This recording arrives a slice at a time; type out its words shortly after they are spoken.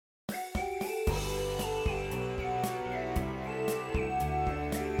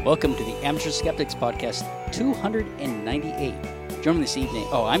Welcome to the Amateur Skeptics Podcast 298. Joining me this evening,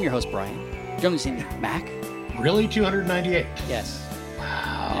 I'm your host, Brian. Joining me this evening, Mac. Really? 298? Yes.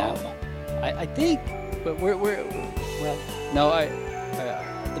 Wow. Yeah. I think, but the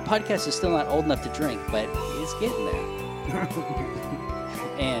podcast is still not old enough to drink, but it's getting there.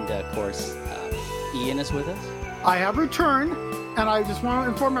 And, of course, Ian is with us. I have returned, and I just want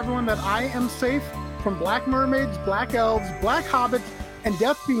to inform everyone that I am safe from black mermaids, black elves, black hobbits, and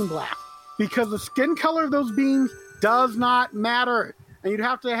death being black, because the skin color of those beings does not matter, and you'd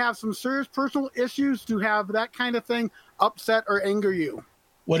have to have some serious personal issues to have that kind of thing upset or anger you.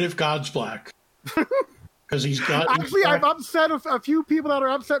 What if God's black? Because he's God. Actually, I've upset a few people that are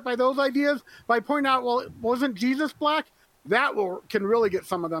upset by those ideas by pointing out, well, wasn't Jesus black? That can really get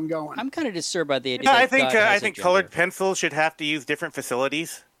some of them going. I'm kind of disturbed by the idea. Yeah, that I think colored pencils should have to use different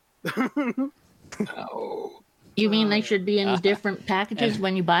facilities. No. You mean they should be in different packages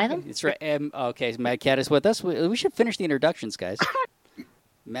when you buy them? That's right. Okay, Mad Cat is with us. We should finish the introductions, guys.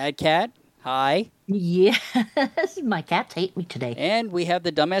 Mad Cat, hi. Yes, my cats hate me today. And we have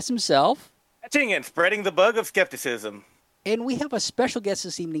the dumbass himself. Catching and spreading the bug of skepticism. And we have a special guest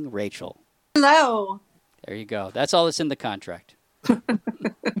this evening, Rachel. Hello. There you go. That's all that's in the contract.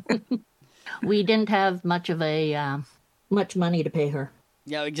 We didn't have much money to pay her.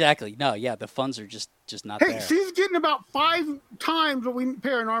 Yeah, exactly. No, yeah, the funds are just not there. Hey, she's getting about 5 times what we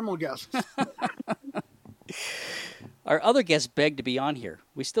pay our normal guests. Our other guests beg to be on here.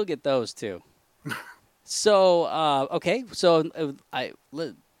 We still get those, too. So, okay. So,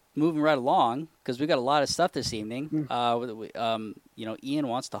 moving right along, because we got a lot of stuff this evening. Ian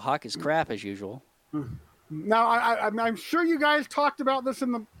wants to hawk his crap, as usual. Now, I'm sure you guys talked about this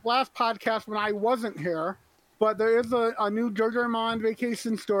in the last podcast when I wasn't here, but there is a new George Armand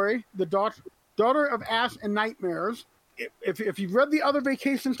vacation story, The Daughter of Ash and Nightmares. If you've read the other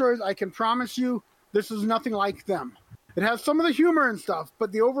vacation stories, I can promise you this is nothing like them. It has some of the humor and stuff,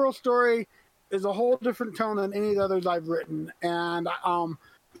 but the overall story is a whole different tone than any of the others I've written. And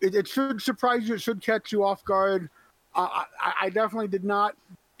it should surprise you. It should catch you off guard. I definitely did not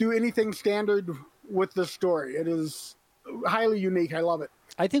do anything standard with this story. It is highly unique. I love it.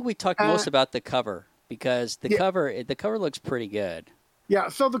 I think we talked most about the cover, because the cover looks pretty good. Yeah,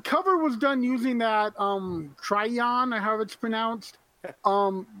 so the cover was done using that crayon, or however it's pronounced,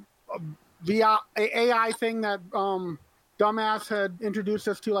 the AI thing that Dumbass had introduced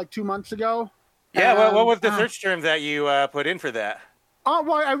us to like 2 months ago. Yeah, what was the search term that you put in for that?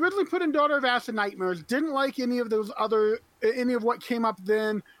 Well, I originally put in Daughter of Acid Nightmares. Didn't like any of what came up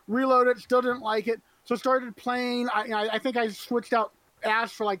then. Reloaded, still didn't like it. So started playing. I think I switched out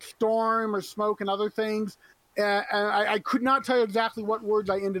Ash for like Storm or Smoke and other things. And I could not tell you exactly what words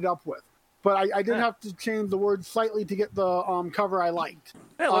I ended up with. But I did have to change the words slightly to get the cover I liked.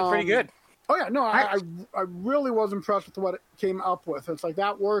 It looked pretty good. Oh, yeah. No, I really was impressed with what it came up with. It's like,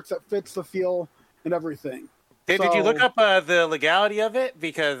 that works. That fits the feel and everything. Did you look up the legality of it?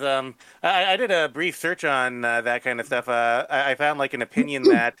 Because I did a brief search on that kind of stuff. I found like an opinion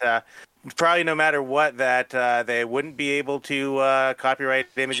that probably no matter what, that they wouldn't be able to copyright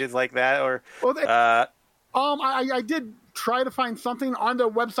images like that. Or I did try to find something on the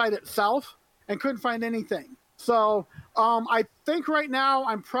website itself and couldn't find anything. So I think right now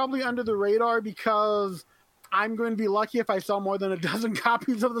I'm probably under the radar, because I'm going to be lucky if I sell more than a dozen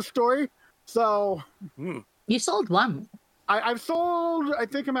copies of the story. So... You sold one. I've sold, I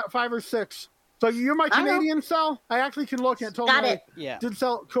think I'm at 5 or 6. So you're my Canadian sell? I actually can look and Got it. Yeah. Did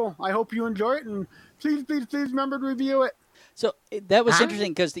sell. Cool. I hope you enjoy it, and please remember to review it. So that was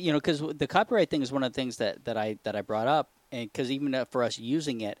interesting, because the copyright thing is one of the things that I brought up, and because even for us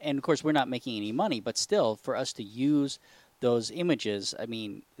using it, and of course we're not making any money, but still for us to use those images, I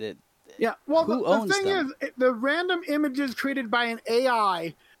mean, yeah. Well, who the owns thing them? is, the random images created by an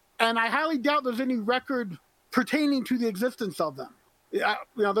AI, and I highly doubt there's any record pertaining to the existence of them. They're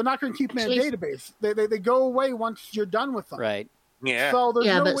not going to keep them in a database. They go away once you're done with them. Right. Yeah. So there's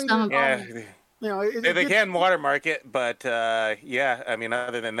no way they can watermark it, but I mean,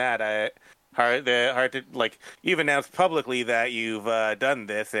 other than that, hard to, like, you've announced publicly that you've done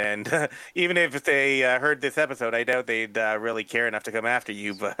this, and even if they heard this episode, I doubt they'd really care enough to come after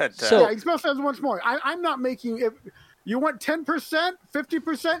you. But yeah, especially as once more, I'm not making it. You want 10%,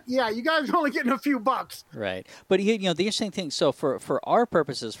 50%? Yeah, you guys are only getting a few bucks. Right. But, the interesting thing, so for our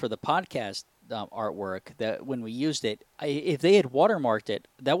purposes, for the podcast artwork, that when we used it, if they had watermarked it,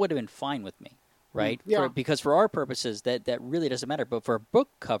 that would have been fine with me, right? Yeah. Because for our purposes, that really doesn't matter. But for a book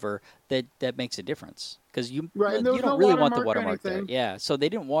cover, that makes a difference. Because you don't really want the watermark there. Yeah, so they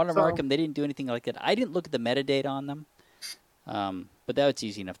didn't watermark them. They didn't do anything like that. I didn't look at the metadata on them. But But that's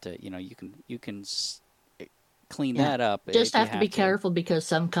easy enough to you can clean that up. Just if you have to be careful because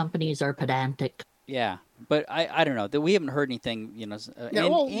some companies are pedantic. Yeah, but I don't know that we haven't heard anything.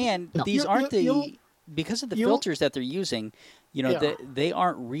 And No. these aren't because of the filters that they're using. They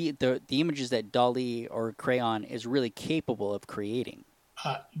aren't the images that DALL-E or Crayon is really capable of creating.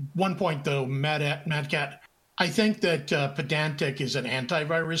 One point though, Mad Cat, I think that Pedantic is an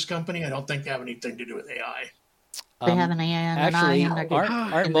antivirus company. I don't think they have anything to do with AI. They have an AI and actually, an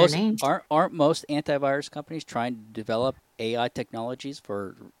I in their name. aren't most antivirus companies trying to develop AI technologies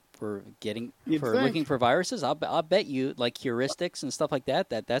for looking for viruses? I'll bet you, like heuristics and stuff like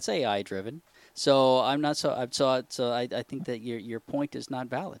that's AI driven. So I'm not so I think that your point is not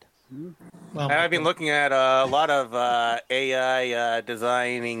valid. Well, I've been looking at a lot of AI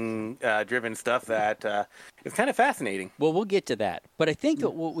designing driven stuff that is kind of fascinating. Well, we'll get to that, but I think that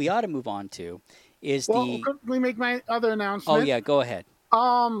what we ought to move on to is Could we make my other announcement? Oh yeah, go ahead.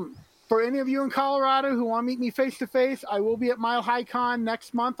 For any of you in Colorado who want to meet me face to face, I will be at Mile High Con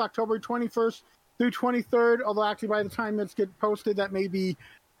next month, October 21st through 23rd. Although actually, by the time this gets posted, that may be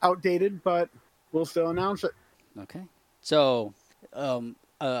outdated, but we'll still announce it. Okay. So,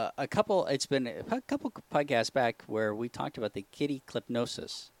 it's been a couple podcasts back where we talked about the kitty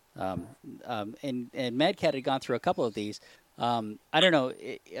clipnosis, and Mad Cat had gone through a couple of these. I don't know,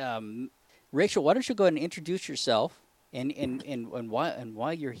 Rachel, why don't you go ahead and introduce yourself and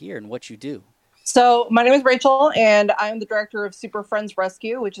why you're here and what you do? So my name is Rachel, and I'm the director of Super Friends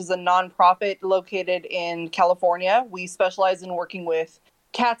Rescue, which is a nonprofit located in California. We specialize in working with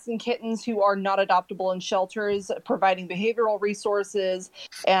cats and kittens who are not adoptable in shelters, providing behavioral resources,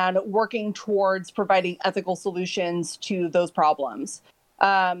 and working towards providing ethical solutions to those problems.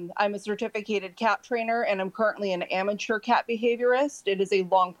 I'm a certificated cat trainer, and I'm currently an amateur cat behaviorist. It is a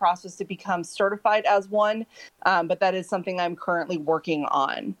long process to become certified as one, but that is something I'm currently working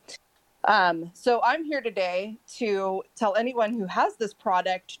on. So I'm here today to tell anyone who has this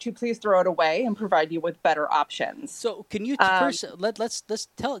product to please throw it away and provide you with better options. So can you first let's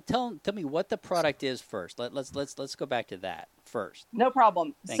tell me what the product is first. Let's go back to that first. No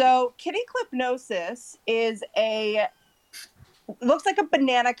problem. Kitty Clipnosis is looks like a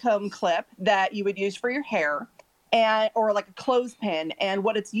banana comb clip that you would use for your hair, or like a clothespin. And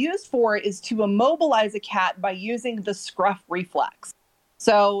what it's used for is to immobilize a cat by using the scruff reflex.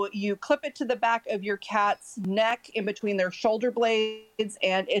 So you clip it to the back of your cat's neck in between their shoulder blades,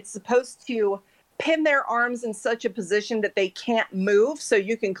 and it's supposed to pin their arms in such a position that they can't move, so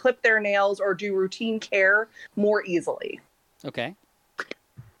you can clip their nails or do routine care more easily. Okay.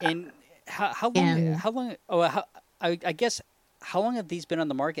 And how long? I guess. How long have these been on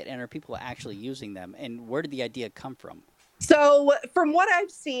the market, and are people actually using them? And where did the idea come from? So from what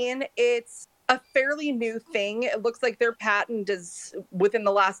I've seen, it's a fairly new thing. It looks like their patent is within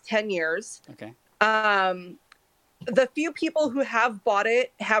the last 10 years. Okay. The few people who have bought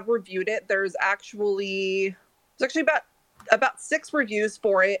it have reviewed it. There's actually about 6 reviews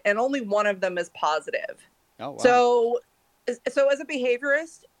for it, and only one of them is positive. Oh, wow. So as a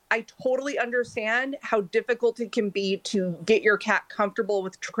behaviorist, I totally understand how difficult it can be to get your cat comfortable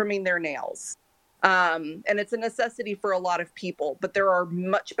with trimming their nails. And it's a necessity for a lot of people, but there are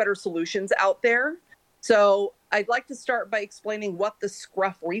much better solutions out there. So I'd like to start by explaining what the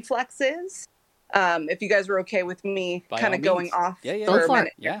scruff reflex is. If you guys are okay with me kind of going off for a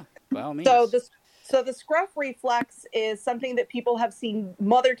minute. Yeah, by all means. So the scruff reflex is something that people have seen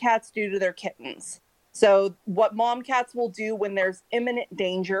mother cats do to their kittens. So what mom cats will do when there's imminent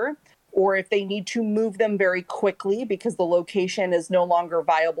danger, or if they need to move them very quickly because the location is no longer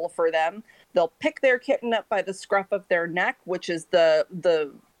viable for them, they'll pick their kitten up by the scruff of their neck, which is the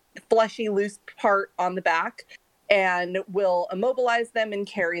fleshy, loose part on the back, and will immobilize them and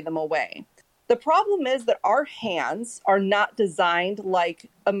carry them away. The problem is that our hands are not designed like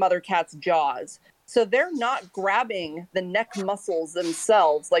a mother cat's jaws. So they're not grabbing the neck muscles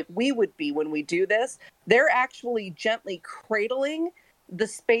themselves like we would be when we do this. They're actually gently cradling the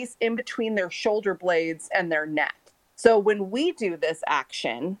space in between their shoulder blades and their neck. So when we do this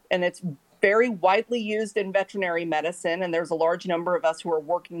action, and it's very widely used in veterinary medicine, and there's a large number of us who are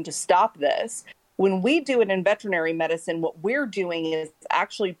working to stop this, when we do it in veterinary medicine, what we're doing is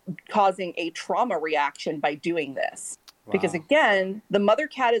actually causing a trauma reaction by doing this. Wow. Because again, the mother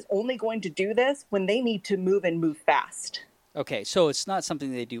cat is only going to do this when they need to move and move fast. Okay, so it's not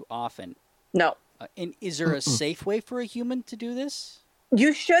something they do often. No. And is there a safe way for a human to do this?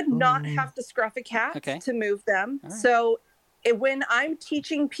 You should not have to scruff a cat to move them. Right. So when I'm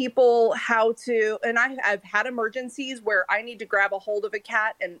teaching people how to, and I've had emergencies where I need to grab a hold of a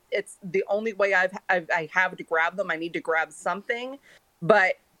cat, and it's the only way I have to grab them. I need to grab something.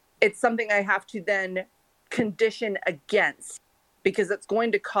 but it's something I have to then condition against because it's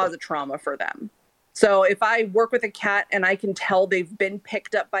going to cause a trauma for them. So if I work with a cat and I can tell they've been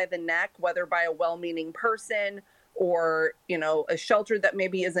picked up by the neck, whether by a well-meaning person or, a shelter that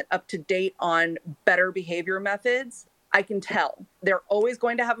maybe isn't up to date on better behavior methods, I can tell. They're always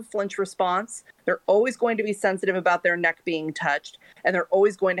going to have a flinch response. They're always going to be sensitive about their neck being touched, and they're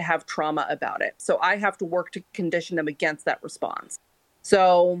always going to have trauma about it. So I have to work to condition them against that response.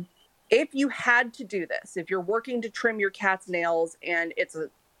 So if you had to do this, if you're working to trim your cat's nails and it's a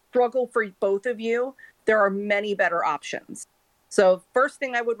struggle for both of you, there are many better options. So first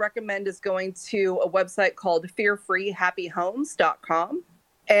thing I would recommend is going to a website called fearfreehappyhomes.com.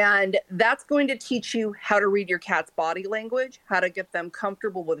 And that's going to teach you how to read your cat's body language, how to get them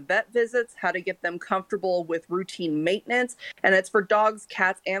comfortable with vet visits, how to get them comfortable with routine maintenance. And it's for dogs,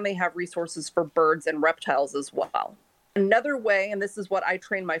 cats, and they have resources for birds and reptiles as well. Another way, and this is what I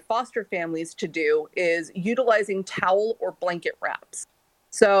train my foster families to do, is utilizing towel or blanket wraps.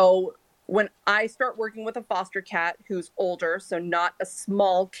 So when I start working with a foster cat who's older, so not a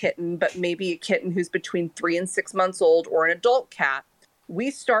small kitten, but maybe a kitten who's between 3 and 6 months old, or an adult cat, we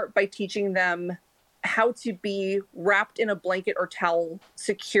start by teaching them how to be wrapped in a blanket or towel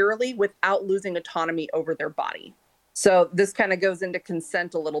securely without losing autonomy over their body. So this kind of goes into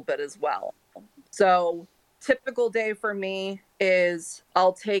consent a little bit as well. So typical day for me is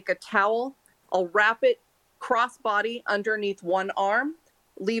I'll take a towel, I'll wrap it cross-body underneath one arm,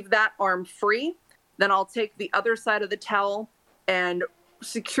 leave that arm free. Then I'll take the other side of the towel and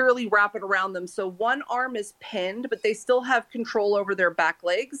securely wrap it around them. So one arm is pinned, but they still have control over their back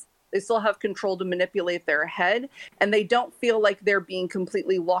legs. They still have control to manipulate their head, and they don't feel like they're being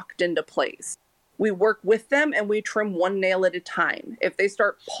completely locked into place. We work with them and we trim one nail at a time. If they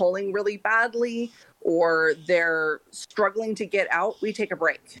start pulling really badly or they're struggling to get out, we take a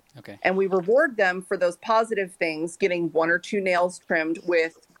break. Okay. And we reward them for those positive things, getting 1 or 2 nails trimmed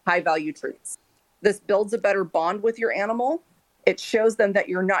with high value treats. This builds a better bond with your animal. It shows them that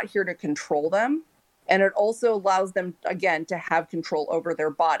you're not here to control them. And it also allows them, again, to have control over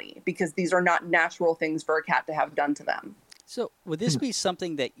their body, because these are not natural things for a cat to have done to them. So would this be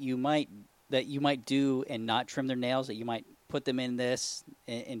something that you might do and not trim their nails, that you might put them in this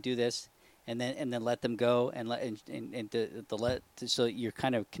and do this and then let them go so you're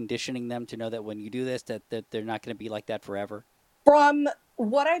kind of conditioning them to know that when you do this that they're not going to be like that forever? From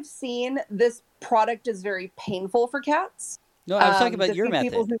what I've seen, this product is very painful for cats. No, I was talking about your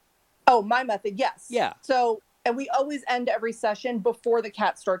method. My method, yes. Yeah. So, and we always end every session before the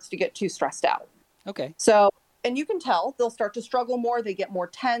cat starts to get too stressed out. Okay. So, and you can tell they'll start to struggle more. They get more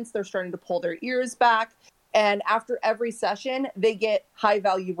tense. They're starting to pull their ears back. And after every session, they get high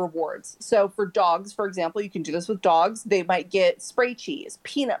value rewards. So for dogs, for example, you can do this with dogs. They might get spray cheese,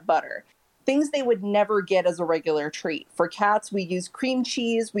 peanut butter, things they would never get as a regular treat. For cats, we use cream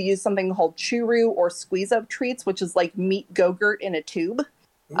cheese. We use something called churu or squeeze up treats, which is like meat Go-Gurt in a tube,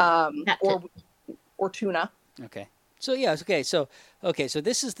 or tuna. Okay. So yeah. Okay. So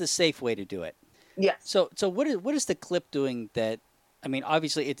this is the safe way to do it. Yes. So what is the clip doing that? I mean,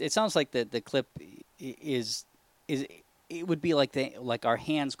 obviously, it sounds like the clip is it would be like our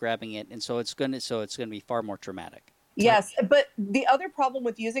hands grabbing it, and so it's going to be far more traumatic. Yes, but the other problem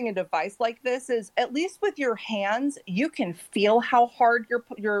with using a device like this is, at least with your hands, you can feel how hard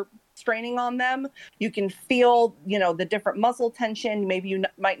you're straining on them. You can feel, the different muscle tension. Maybe you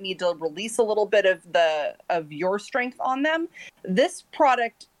might need to release a little bit of your strength on them. This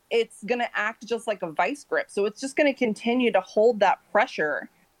product, it's going to act just like a vice grip. So it's just going to continue to hold that pressure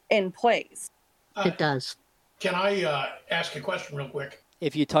in place. It does. Can I ask a question real quick?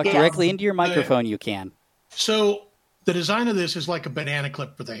 If you talk directly into your microphone, you can. So the design of this is like a banana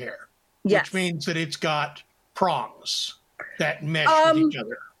clip for the hair, yes. Which means that it's got prongs that mesh with each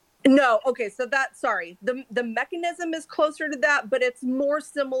other. No, okay, so the mechanism is closer to that, but it's more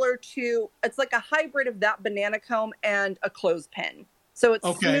similar to, it's like a hybrid of that banana comb and a clothespin. So it's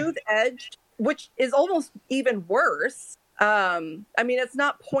smooth edged, which is almost even worse. I mean, it's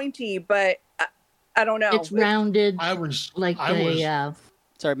not pointy, but I don't know. It's rounded.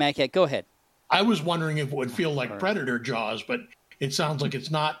 Sorry, Matt, go ahead. I was wondering if it would feel like predator jaws, but it sounds like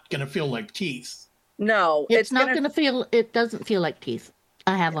it's not going to feel like teeth. No, it's not going to feel. It doesn't feel like teeth.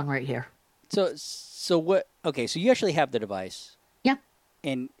 I have one right here. So what? Okay, so you actually have the device. Yeah.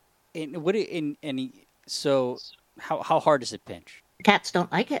 And so how hard does it pinch? Cats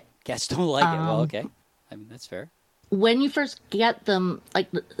don't like it. Cats don't like it. Well, okay. I mean, that's fair. When you first get them, like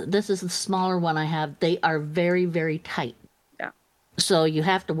this is the smaller one I have, they are very, very tight. Yeah. So you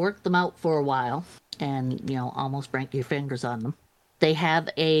have to work them out for a while and, almost break your fingers on them. they have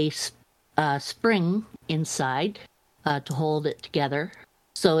a spring inside to hold it together.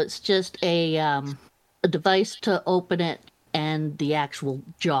 So it's just a device to open it and the actual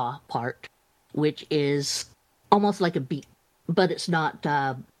jaw part, which is almost like a beak, but it's not,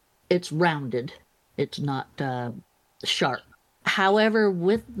 it's rounded. It's not sharp. However,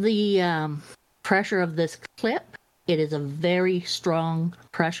 with the pressure of this clip, it is a very strong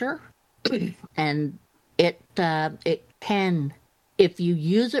pressure, and it can, if you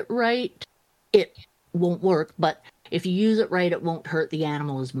use it right, it won't work, but if you use it right, it won't hurt the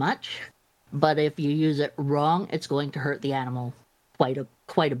animal as much. But if you use it wrong, it's going to hurt the animal quite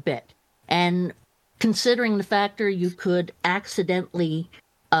a bit. And considering the factor you could accidentally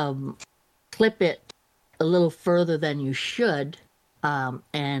clip it a little further than you should,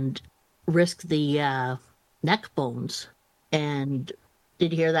 and risk the neck bones. And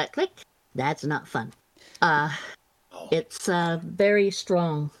did you hear that click? That's not fun. It's very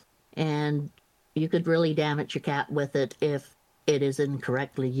strong, and you could really damage your cat with it if it is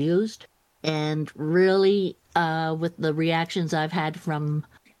incorrectly used. And really, with the reactions I've had from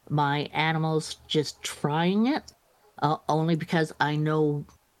my animals just trying it, only because I know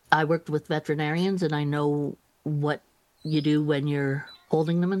I worked with veterinarians and I know what you do when you're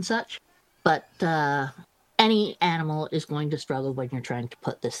holding them and such. But any animal is going to struggle when you're trying to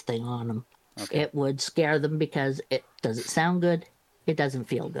put this thing on them. Okay. It would scare them because it doesn't sound good. It doesn't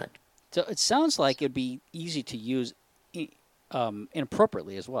feel good. So it sounds like it'd be easy to use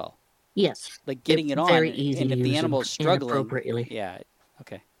inappropriately as well. Yes. Like getting it on, very easy and if the animal's struggling, inappropriately. Yeah.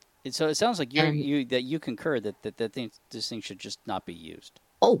 Okay. So it sounds like you concur that this thing should just not be used.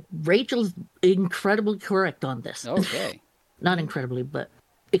 Oh, Rachel's incredibly correct on this. Okay. Not incredibly, but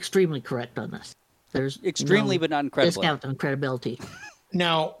extremely correct on this. There's extremely, but not incredibly. Discount on credibility.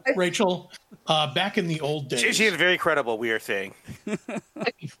 Now, Rachel, back in the old days, she is very credible. We are saying.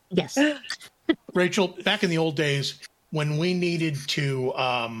 Yes. Rachel, back in the old days, when we needed to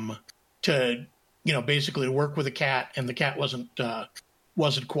basically work with a cat, and the cat wasn't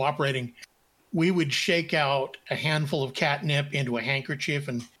cooperating, we would shake out a handful of catnip into a handkerchief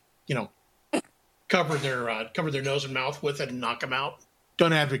and, cover their nose and mouth with it and knock them out.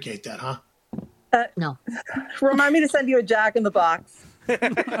 Don't advocate that, huh? No. Remind me to send you a Jack in the Box.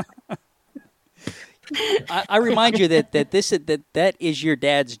 I remind you that is your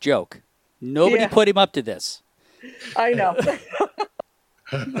dad's joke. Nobody put him up to this. I know.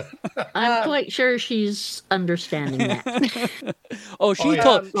 I'm quite sure she's understanding that. She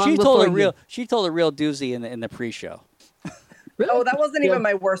told a real doozy in the pre-show. Really? Oh, that wasn't even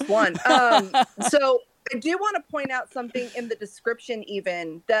my worst one. So I do want to point out something in the description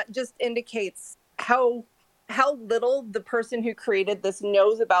even that just indicates how little the person who created this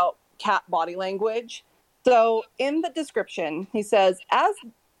knows about cat body language. So in the description, he says, as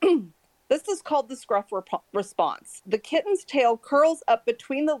this is called the scruff response. The kitten's tail curls up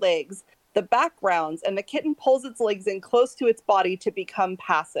between the legs, the back rounds, and the kitten pulls its legs in close to its body to become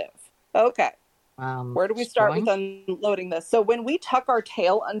passive. Okay. Where do we start with unloading this? So when we tuck our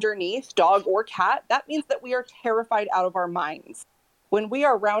tail underneath, dog or cat, that means that we are terrified out of our minds. When we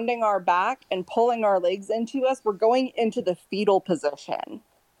are rounding our back and pulling our legs into us, we're going into the fetal position,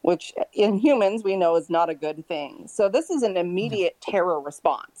 which in humans we know is not a good thing. So this is an immediate terror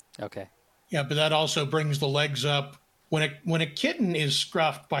response. Okay. Yeah, but that also brings the legs up. When a kitten is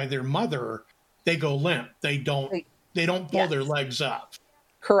scruffed by their mother, they go limp. They don't pull their legs up.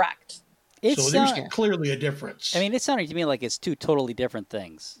 Correct. So there's clearly a difference. I mean, it's sounding to me like it's two totally different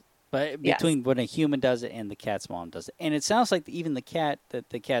things. But between when a human does it and the cat's mom does it. And it sounds like even the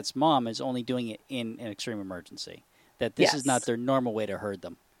cat's mom is only doing it in an extreme emergency. That this is not their normal way to herd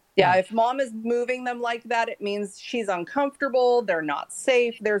them. Yeah, if mom is moving them like that, it means she's uncomfortable, they're not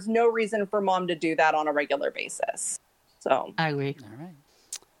safe. There's no reason for mom to do that on a regular basis. So I agree. All right.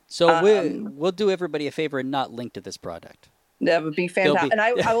 So we'll do everybody a favor and not link to this product. That would be fantastic. And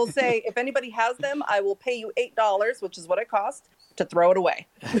I will say, if anybody has them, I will pay you $8, which is what it costs, to throw it away.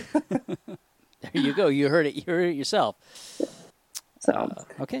 There you go. You heard it. You heard it yourself. So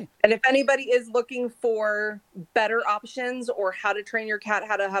okay. And if anybody is looking for better options or how to train your cat,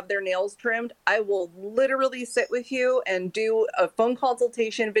 how to have their nails trimmed, I will literally sit with you and do a phone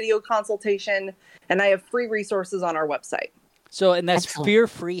consultation, video consultation, and I have free resources on our website. So, and that's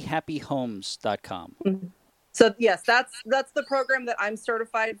fearfreehappyhomes.com. Mm-hmm. So yes, that's the program that I'm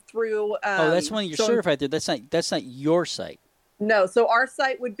certified through. That's one you're certified through. That's not your site. No, so our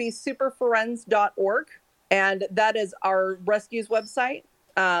site would be superforens.org, and that is our rescues website.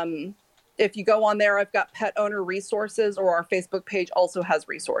 If you go on there, I've got pet owner resources, or our Facebook page also has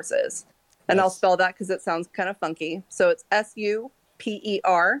resources. And I'll spell that because it sounds kind of funky. So it's SUPERFRIENDS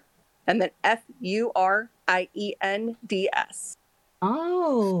FURIENDS, and then FURIENDS.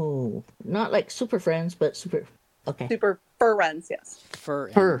 Oh, not like Super Friends, but super. Okay. Super Friends, yes.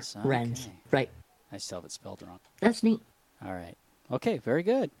 Friends. Okay. Right. I still have it spelled wrong. That's neat. All right. Okay, very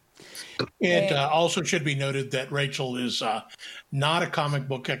good. It also should be noted that Rachel is not a comic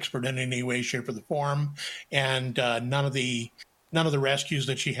book expert in any way, shape, or the form, and none of the rescues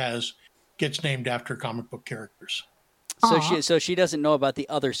that she has gets named after comic book characters. So she doesn't know about the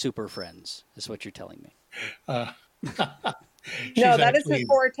other Super Friends, is what you're telling me. No, that is his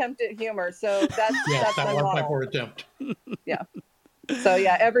poor attempt at humor. So that's that my was my model. poor attempt. Yeah. So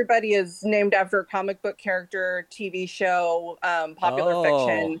yeah, everybody is named after a comic book character, TV show, popular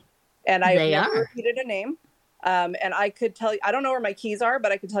fiction, and I've never repeated a name. And I could tell you, I don't know where my keys are,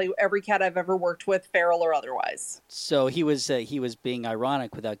 but I could tell you every cat I've ever worked with, feral or otherwise. So he was being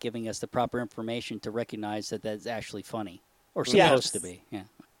ironic without giving us the proper information to recognize that that's actually funny or supposed to be. Yeah.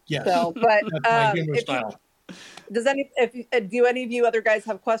 Yes. So, but that's my humor style. Do any of you other guys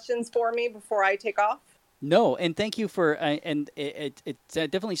have questions for me before I take off? No, and thank you for. And it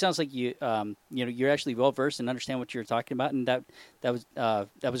definitely sounds like you're actually well versed and understand what you're talking about, and that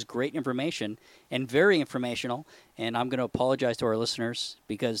was great information and very informational. And I'm going to apologize to our listeners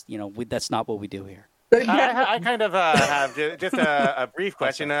because that's not what we do here. I kind of have just a brief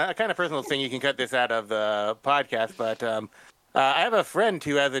question, a kind of personal thing. You can cut this out of the podcast, but I have a friend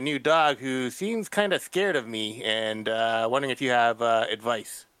who has a new dog who seems kind of scared of me, and wondering if you have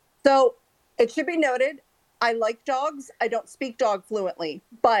advice. So it should be noted, I like dogs. I don't speak dog fluently,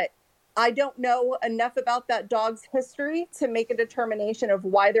 but I don't know enough about that dog's history to make a determination of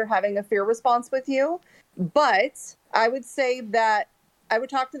why they're having a fear response with you. But I would say that I would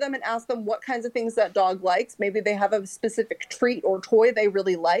talk to them and ask them what kinds of things that dog likes. Maybe they have a specific treat or toy they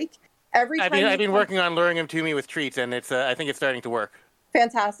really like. I've been working on luring him to me with treats, and it's I think it's starting to work.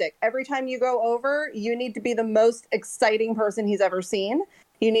 Fantastic. Every time you go over, you need to be the most exciting person he's ever seen.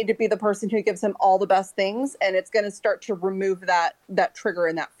 You need to be the person who gives him all the best things, and it's going to start to remove that trigger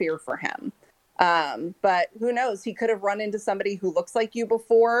and that fear for him. But who knows? He could have run into somebody who looks like you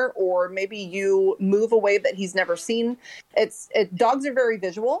before, or maybe you move away that he's never seen. Dogs are very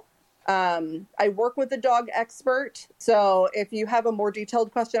visual. I work with a dog expert, so if you have a more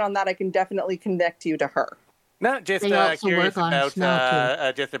detailed question on that, I can definitely connect you to her. No, just curious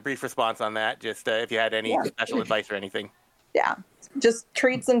about just a brief response on that. Just if you had any special advice or anything. Yeah, just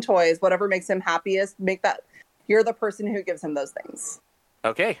treats and toys, whatever makes him happiest. You're the person who gives him those things.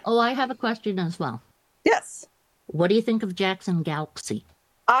 Okay. Oh, I have a question as well. Yes. What do you think of Jackson Galaxy?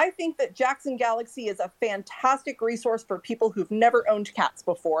 I think that Jackson Galaxy is a fantastic resource for people who've never owned cats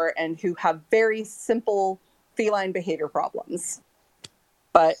before and who have very simple feline behavior problems.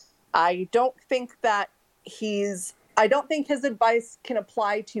 But I don't think his advice can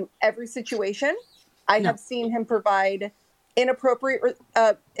apply to every situation. I have seen him provide inappropriate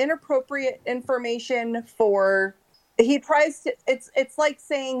information for. He tries to. It's like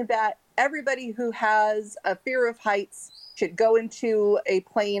saying that everybody who has a fear of heights should go into a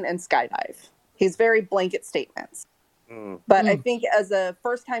plane and skydive. He's very blanket statements. But I think as a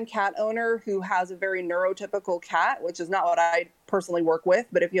first-time cat owner who has a very neurotypical cat, which is not what I personally work with,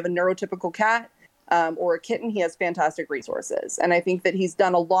 but if you have a neurotypical cat or a kitten, he has fantastic resources. And I think that he's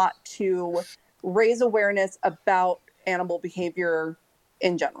done a lot to raise awareness about animal behavior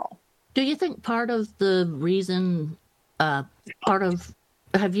in general. Do you think part of the reason,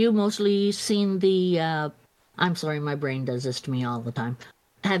 have you mostly seen the, I'm sorry, my brain does this to me all the time.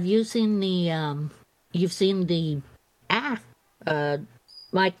 Have you seen you've seen the,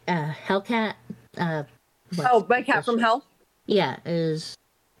 my Hellcat? My Cat from Hell? Yeah, is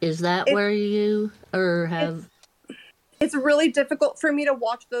that where you, or have? It's really difficult for me to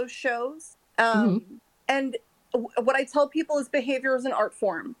watch those shows. And what I tell people is behavior is an art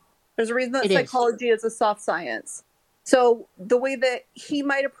form. There's a reason that psychology is a soft science. So the way that he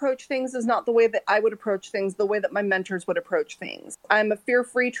might approach things is not the way that I would approach things, the way that my mentors would approach things. I'm a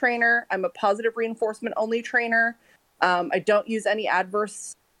fear-free trainer. I'm a positive reinforcement only trainer. I don't use any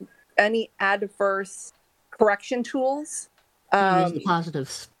adverse correction tools. Use the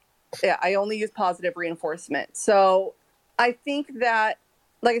positives. Yeah, I only use positive reinforcement. So I think that,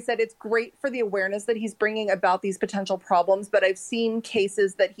 like I said, it's great for the awareness that he's bringing about these potential problems, but I've seen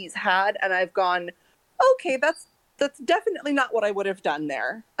cases that he's had and I've gone, okay, that's definitely not what I would have done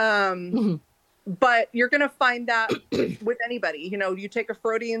there. But you're going to find that with anybody. You take a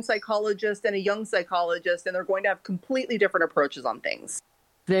Freudian psychologist and a Jung psychologist, and they're going to have completely different approaches on things.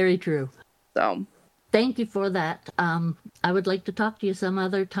 Very true. So thank you for that. I would like to talk to you some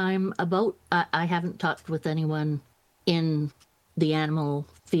other time about, I haven't talked with anyone in the animal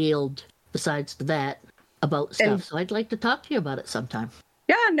field besides the vet about stuff. So I'd like to talk to you about it sometime.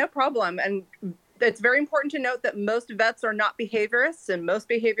 Yeah, no problem. And it's very important to note that most vets are not behaviorists and most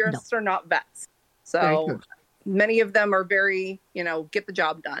behaviorists are not vets. So many of them are very, get the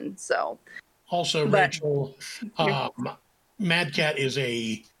job done. So also, Rachel, Mad Cat is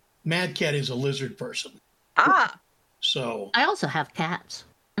a lizard person. So I also have cats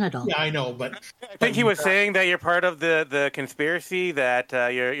and a dog. Yeah, I know, but I think he was saying that you're part of the conspiracy, that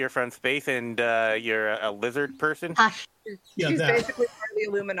you're from space and you're a lizard person. Hush. She's basically part of the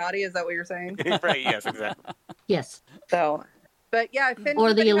Illuminati. Is that what you're saying? Right. Yes. Exactly. Yes. So, but yeah,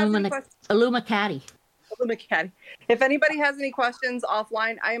 or the Illumicati. If anybody has any questions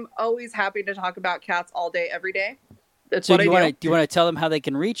offline, I am always happy to talk about cats all day, every day. That's so what do you want to tell them how they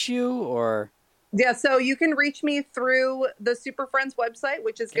can reach you, or? Yeah, so you can reach me through the Super Friends website,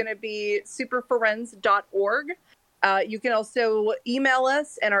 which is going to be superfriends.org. You can also email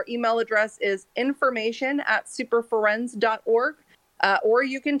us, and our email address is information@superfriends.org. Or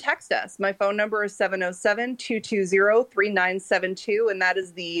you can text us. My phone number is 707-220-3972, and that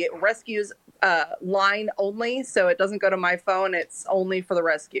is the rescues line only. So it doesn't go to my phone. It's only for the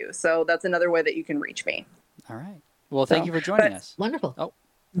rescue. So that's another way that you can reach me. All right. Well, thank you for joining us. Wonderful. Oh.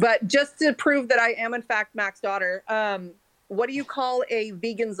 But just to prove that I am, in fact, Mac's daughter, what do you call a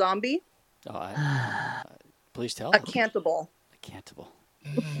vegan zombie? Please tell us. A cantable.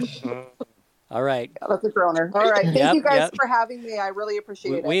 All right. Yeah, that's a groaner. All right. Thank you guys for having me. I really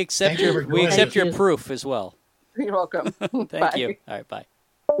appreciate it. We accept your proof as well. You're welcome. Thank you. All right. Bye.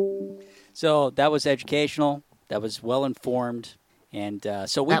 So that was educational. That was well informed. And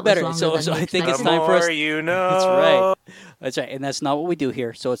so we better. So I think it's time for us. That's right. And that's not what we do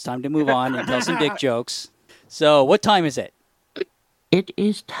here. So it's time to move on and tell some dick jokes. So what time is it? It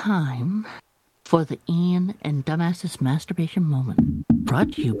is time for the Ian and Dumbass's masturbation moment.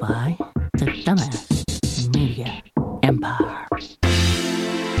 Brought to you by the Dumbass Media Empire.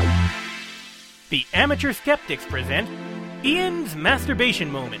 The Amateur Skeptics present Ian's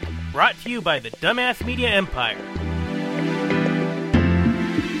masturbation moment. Brought to you by the Dumbass Media Empire.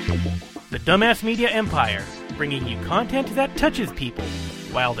 The Dumbass Media Empire, bringing you content that touches people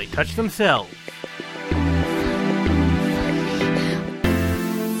while they touch themselves.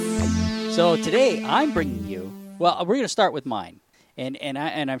 So today I'm bringing you. Well, we're going to start with mine, and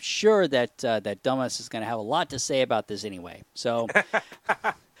I'm sure that that Dumbass is going to have a lot to say about this anyway. So,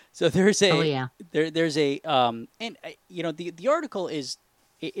 there's a there's a and the article is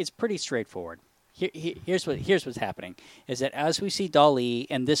pretty straightforward. Here's what's happening is that as we see DALL-E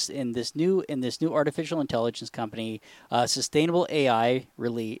and this new artificial intelligence company, Sustainable AI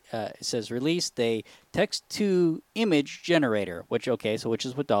released a text to image generator, which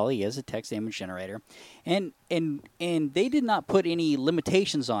is what DALL-E is, a text image generator, and they did not put any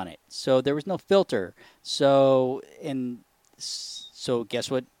limitations on it, so there was no filter. So guess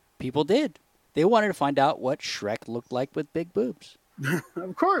what people did? They wanted to find out what Shrek looked like with big boobs.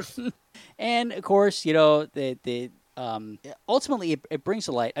 Of course. And of course, ultimately it brings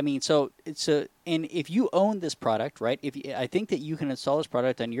to light. I mean, and if you own this product, right? I think that you can install this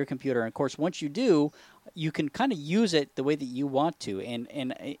product on your computer, and of course, once you do, you can kind of use it the way that you want to.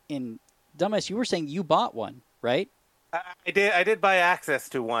 And Dumbass, you were saying you bought one, right? I did buy access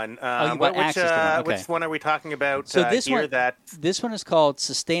to one. You bought access to one. Okay. Which one are we talking about? So this one is called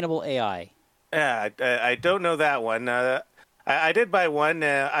Sustainable AI. Yeah, I don't know that one. I did buy one.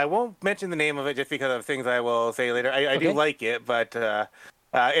 I won't mention the name of it just because of things I will say later. I do like it, but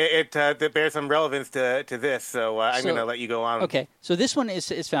it bears some relevance to this, so I'm going to let you go on. Okay, so this one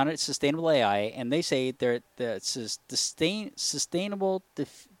is founded at Sustainable AI, and they say they're Sustainable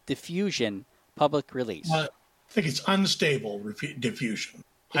Diffusion Public Release. I think it's unstable diffusion.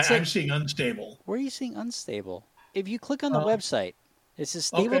 I'm seeing unstable. Where are you seeing unstable? If you click on the website, it says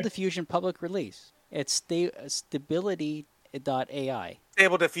Stable Diffusion Public Release. It's stability.ai.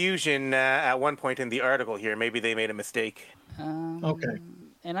 Stable Diffusion at one point in the article here. Maybe they made a mistake. Okay.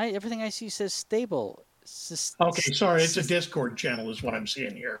 And everything I see says stable. Okay, sorry, it's a Discord channel is what I'm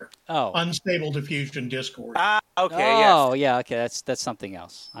seeing here. Oh. Unstable Diffusion Discord. Okay, Oh, yeah, okay, that's something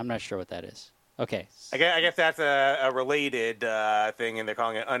else. I'm not sure what that is. Okay. I guess that's a related thing, and they're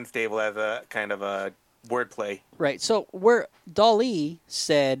calling it unstable as a kind of a wordplay. Right, so where DALL-E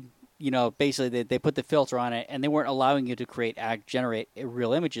said, basically they put the filter on it, and they weren't allowing you to generate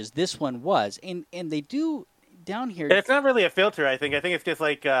real images. This one was, and they do down here. It's not really a filter. I think it's just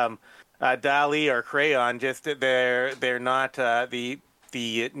like DALL-E or Crayon. Just they're not the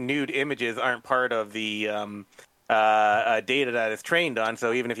nude images aren't part of the data that it's trained on.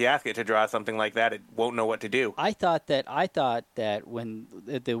 So even if you ask it to draw something like that, it won't know what to do. I thought that when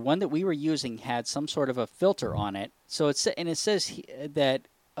the one that we were using had some sort of a filter on it, so it says that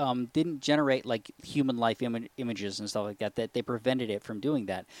didn't generate like human life images and stuff like that. That they prevented it from doing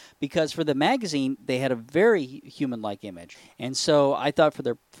that because for the magazine they had a very human-like image, and so I thought for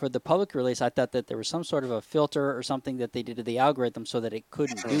the public release, I thought that there was some sort of a filter or something that they did to the algorithm so that it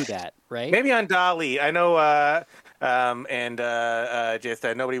couldn't do that. Right? Maybe on Dali. I know, just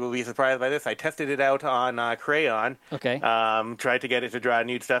nobody will be surprised by this. I tested it out on Crayon. Okay. Tried to get it to draw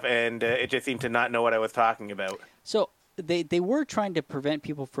nude stuff, and it just seemed to not know what I was talking about. So they were trying to prevent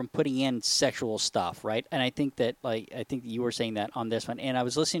people from putting in sexual stuff, right? And I think that you were saying that on this one. And I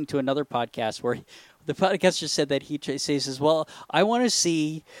was listening to another podcast where the podcaster said that he says, "Well, I want to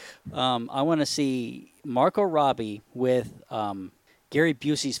see Margot Robbie with Gary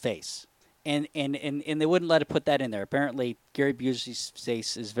Busey's face." And they wouldn't let it put that in there. Apparently, Gary Busey's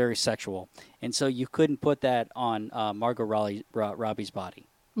face is very sexual, and so you couldn't put that on Margot Robbie's body.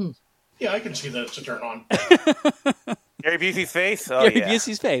 Yeah, I can see that it's a turn on. Gary Busey's face? Oh, Gary yeah.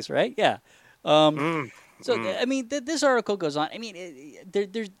 Busey's face, right? Yeah. I mean, this article goes on. I mean,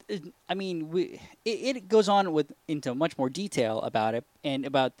 it goes on into much more detail about it and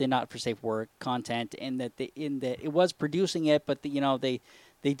about the not for safe work content, and that it was producing it, but they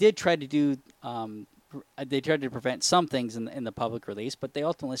did try to do. They tried to prevent some things in the public release, but they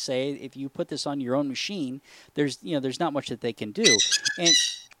ultimately say if you put this on your own machine, there's not much that they can do. And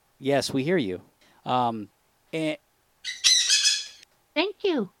yes, we hear you. And Thank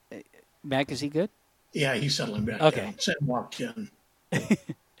you. Mac, is he good? Yeah, he's settling back Okay. down. Sam walked in.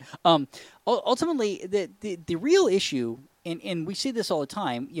 Ultimately, the real issue, and we see this all the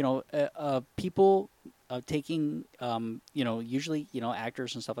time, people taking, usually,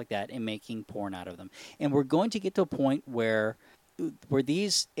 actors and stuff like that and making porn out of them. And we're going to get to a point where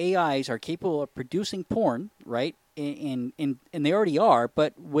these AIs are capable of producing porn, right? And they already are,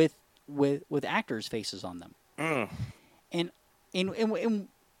 but with actors' faces on them. And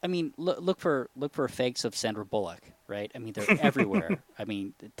I mean, look for fakes of Sandra Bullock, right? I mean, they're everywhere. I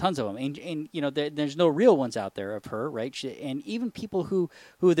mean, tons of them, and there's no real ones out there of her, right? And even people who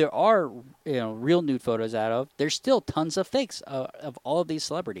there are real nude photos out of, there's still tons of fakes of all of these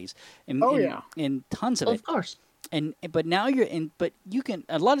celebrities, and tons of it, Of course. But now you can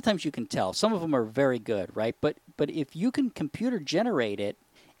a lot of times you can tell some of them are very good, right? But if you can computer generate it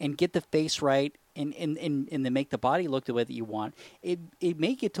and get the face right. And then make the body look the way that you want, it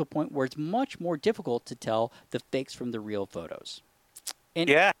may get to a point where it's much more difficult to tell the fakes from the real photos. And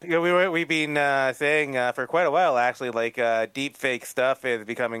we've been saying for quite a while, actually, like deep fake stuff is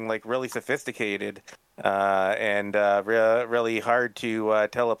becoming like really sophisticated and really hard to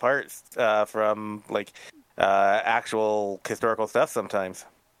tell apart from like actual historical stuff sometimes.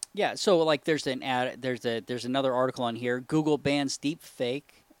 Yeah, so like there's another article on here. Google bans deep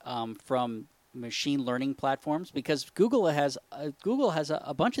fake from machine learning platforms because Google has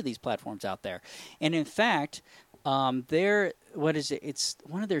a bunch of these platforms out there, and in fact, it's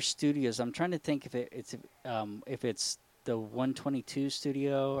one of their studios. I'm trying to think if it's the 122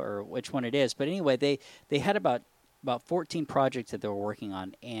 studio or which one it is, but anyway, they had about 14 projects that they were working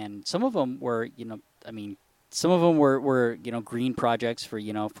on, and some of them were some of them were green projects for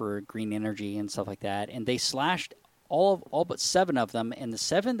green energy and stuff like that, and they slashed all but 7 of them, and the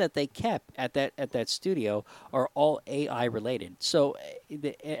 7 that they kept at that studio are all AI related. So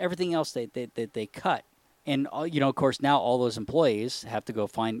everything else they cut, and of course now all those employees have to go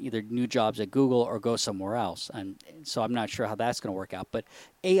find either new jobs at Google or go somewhere else, and so I'm not sure how that's going to work out. But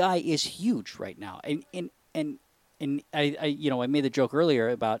AI is huge right now, and I made the joke earlier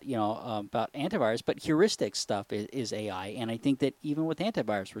about antivirus, but heuristic stuff is AI, and I think that even with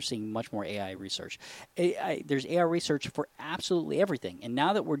antivirus, we're seeing much more AI research. There's AI research for absolutely everything, and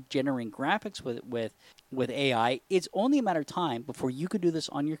now that we're generating graphics with AI, it's only a matter of time before you could do this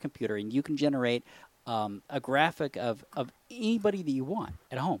on your computer and you can generate a graphic of anybody that you want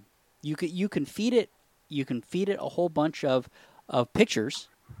at home. You can feed it a whole bunch of pictures.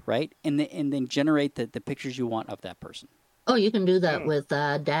 Right, and then generate the pictures you want of that person. Oh, you can do that with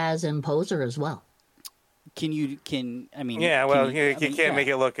Daz and Poser as well. You can't make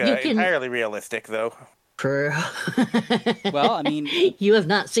it look entirely realistic, though. True. Well, I mean, you have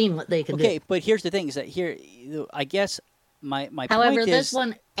not seen what they can do. Okay, but here's the thing: is that here, I guess my However, point this is,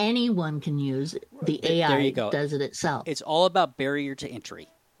 one anyone can use. The AI there you go. does it itself. It's all about barrier to entry.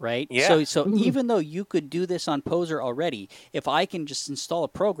 Right? Yeah. So even though you could do this on Poser already, if I can just install a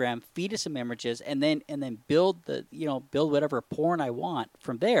program, feed it some images, and then build whatever porn I want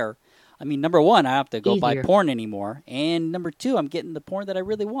from there, I mean, number one, I don't have to go buy Easier. porn anymore, and number two, I'm getting the porn that I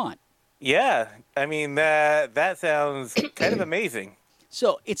really want. Yeah, I mean that sounds kind of amazing.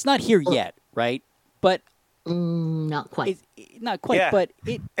 So it's not here yet, right? But Not quite. not quite. Yeah. But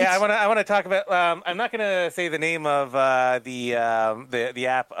Yeah, it's, I want to talk about. I'm not going to say the name of the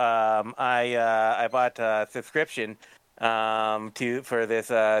app. I bought a subscription for this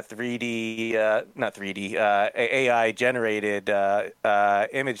 3D not 3D AI generated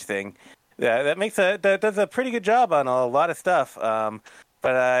image thing that does a pretty good job on a lot of stuff.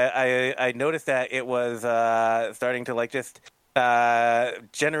 But I noticed that it was starting to like just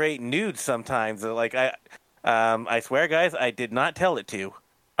generate nudes sometimes. Like I swear, guys, I did not tell it to.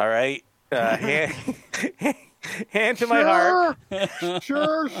 All right, hand to my heart.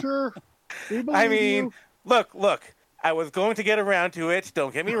 Sure. We believe I mean, you. look. I was going to get around to it.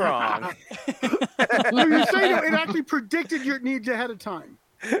 Don't get me wrong. No, you're saying it actually predicted your needs ahead of time.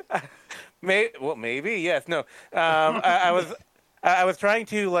 Maybe yes. No. I was trying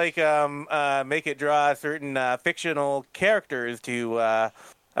to like make it draw certain fictional characters to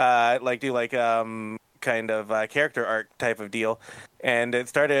like do like kind of character arc type of deal, and it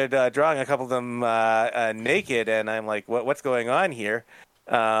started drawing a couple of them naked, and I'm like, what's going on here?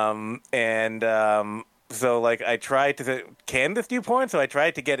 So like I tried to say, can this do porn? So I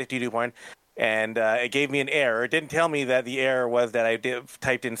tried to get it to do porn, and it gave me an error. It didn't tell me that the error was that I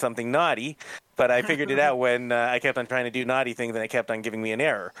typed in something naughty, but I figured it out when I kept on trying to do naughty things, and it kept on giving me an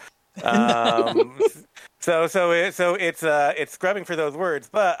error. So it's scrubbing for those words,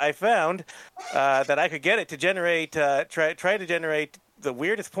 but I found that I could get it to generate try to generate the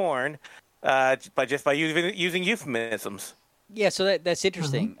weirdest porn by using euphemisms. yeah. So that's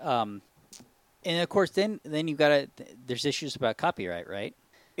interesting. And of course, then you got there's issues about copyright, right?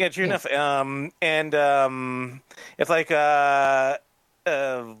 Yeah, true enough. It's like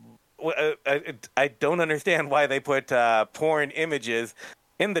I don't understand why they put porn images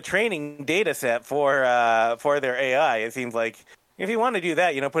in the training data set for their AI. It seems like if you want to do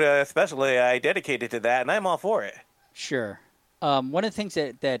that, put a special AI dedicated to that, and I'm all for it. Sure. One of the things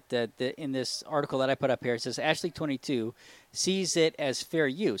that in this article that I put up here, it says Ashley22 sees it as fair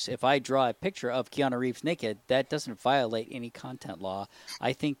use. If I draw a picture of Keanu Reeves naked, that doesn't violate any content law.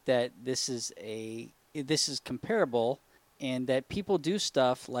 I think that this is comparable, and that people do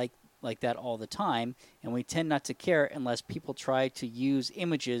stuff like that all the time, and we tend not to care unless people try to use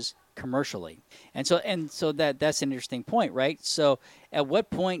images commercially. And so that's an interesting point, right? So at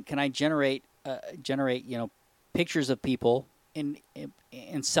what point can I generate pictures of people and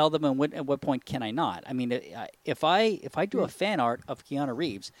sell them, and at what point can I not? I mean, if I do a fan art of Keanu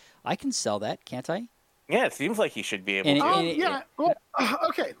Reeves, I can sell that, can't I? Yeah, it seems like he should be able to. Yeah. Well,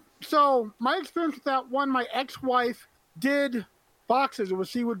 okay. So my experience with that one, my ex-wife did boxes where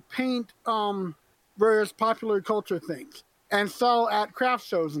she would paint various popular culture things and sell at craft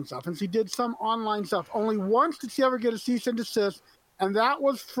shows and stuff. And she did some online stuff. Only once did she ever get a cease and desist, and that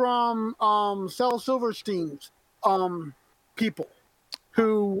was from Sel Silverstein's people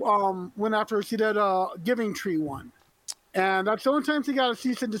who went after her. She did a Giving Tree one. And that's the only time she got a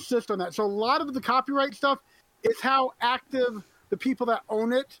cease and desist on that. So a lot of the copyright stuff is how active the people that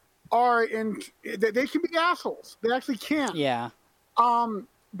own it are. They can be assholes. They actually can. Yeah.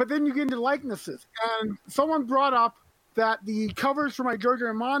 But then you get into likenesses. And someone brought up that the covers for my Georgia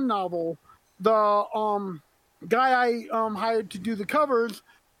Amon novel, the guy I hired to do the covers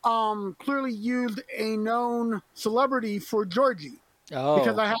clearly used a known celebrity for Georgie. Oh.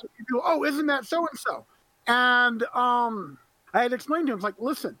 Because I had to do, isn't that so-and-so? And I had explained to him, like,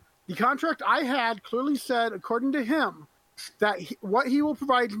 listen, the contract I had clearly said, according to him, that what he will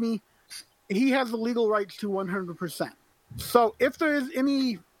provide me, he has the legal rights to 100%. So if there is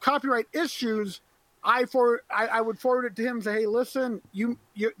any copyright issues, I would forward it to him and say, hey, listen,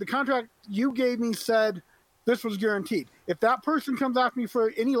 the contract you gave me said this was guaranteed. If that person comes after me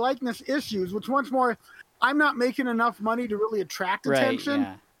for any likeness issues, which once more, I'm not making enough money to really attract attention.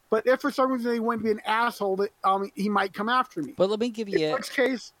 Yeah. But if for some reason they want to be an asshole, he might come after me. But let me give you in which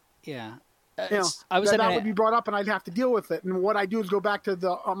case, yeah, that would be brought up, and I'd have to deal with it. And what I do is go back to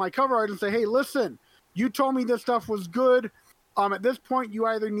my cover art and say, hey, listen, you told me this stuff was good. At this point, you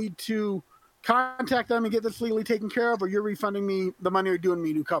either need to contact them and get this legally taken care of, or you're refunding me the money or doing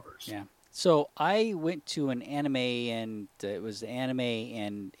me new covers. Yeah. So I went to an anime, and it was the Anime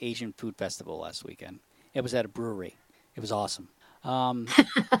and Asian Food Festival last weekend. It was at a brewery. It was awesome.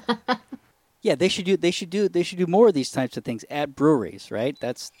 Yeah, they should do more of these types of things at breweries, right?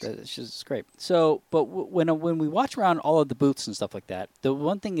 That's just great. So, but when we watch around all of the booths and stuff like that, the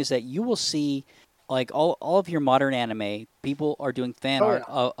one thing is that you will see like all of your modern anime, people are doing fan art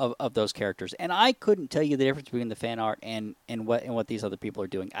of those characters, and I couldn't tell you the difference between the fan art and what these other people are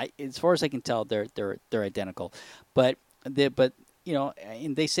doing. As far as I can tell, they're identical, but you know,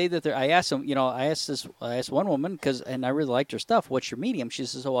 and they say that they're. I asked them, you know, I asked one woman and I really liked her stuff. What's your medium? She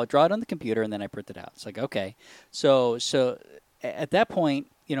says, "Oh, I'll draw it on the computer and then I print it out." It's like, okay, so at that point,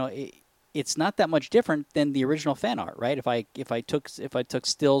 you know, it's not that much different than the original fan art, right? If I took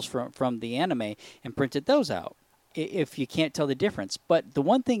stills from the anime and printed those out, if you can't tell the difference. But the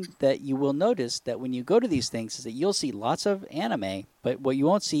one thing that you will notice that when you go to these things is that you'll see lots of anime, but what you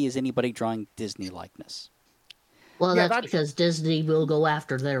won't see is anybody drawing Disney likeness. Well, that's because Disney will go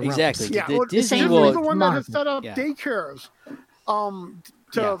after their exactly. Yeah, Disney will, the one that has set up daycares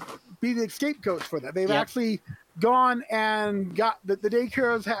to be the scapegoats for that. They've actually gone and got the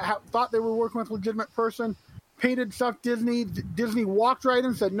daycares thought they were working with a legitimate person, painted stuff Disney. Disney walked right in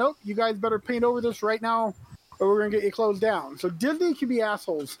and said, "Nope, you guys better paint over this right now, or we're going to get you closed down." So Disney can be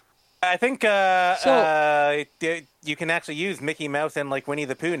assholes. I think you can actually use Mickey Mouse and like Winnie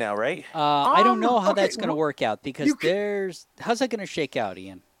the Pooh now, right? I don't know how that's going to work out because how's that going to shake out,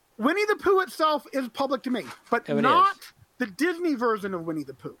 Ian? Winnie the Pooh itself is public domain, but not the Disney version of Winnie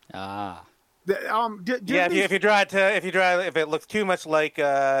the Pooh. If it looks too much like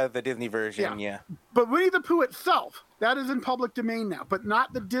the Disney version, But Winnie the Pooh itself, that is in public domain now, but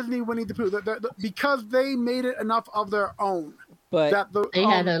not the Disney Winnie the Pooh, because they made it enough of their own. But they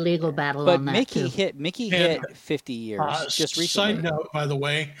had a legal battle on that Mickey too. Mickey hit 50 years just recently. Side note, by the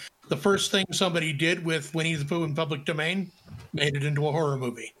way, the first thing somebody did with Winnie the Pooh in public domain made it into a horror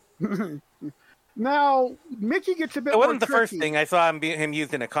movie. Now, Mickey gets a bit. It wasn't more the first thing I saw him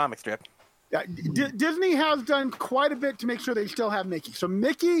used in a comic strip. Yeah, Disney has done quite a bit to make sure they still have Mickey. So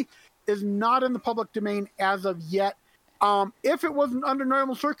Mickey is not in the public domain as of yet. If it wasn't under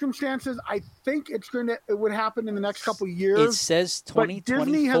normal circumstances, I think it would happen in the next couple of years. It says 2024. But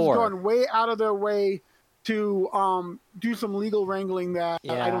Disney has gone way out of their way to do some legal wrangling that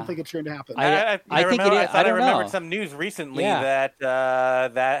I don't think it's going to happen. I think it is. I remembered some news recently that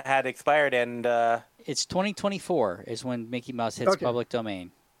had expired, and it's 2024 is when Mickey Mouse hits public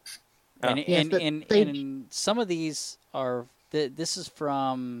domain. And some of these are. This is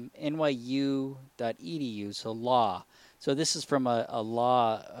from NYU.edu, so law. So this is from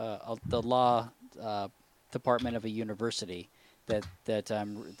the law department of a university that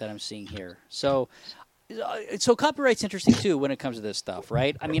I'm seeing here. So copyright's interesting too when it comes to this stuff,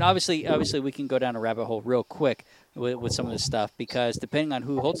 right? I mean, obviously we can go down a rabbit hole real quick with some of this stuff because depending on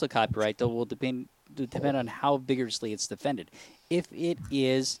who holds the copyright, that will depend on how vigorously it's defended. If it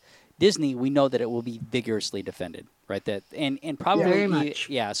is Disney, we know that it will be vigorously defended, right? That and probably very much.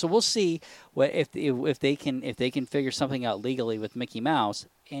 So we'll see what if they can figure something out legally with Mickey Mouse,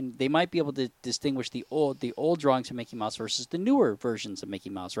 and they might be able to distinguish the old drawings of Mickey Mouse versus the newer versions of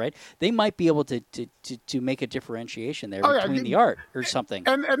Mickey Mouse, right? They might be able to make a differentiation there between the art or something.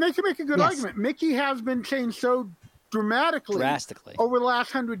 And they can make a good argument. Mickey has been changed so drastically over the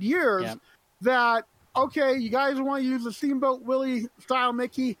last 100 years that you guys want to use the Steamboat Willie style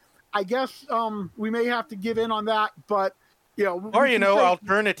Mickey. I guess we may have to give in on that, but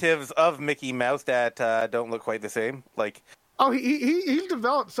alternatives of Mickey Mouse that don't look quite the same. Like, he's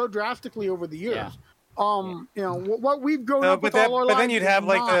developed so drastically over the years. What we've grown up with all our lives. But then you'd have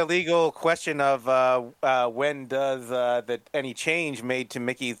the legal question of when does any change made to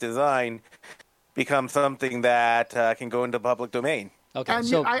Mickey's design become something that can go into public domain? Okay,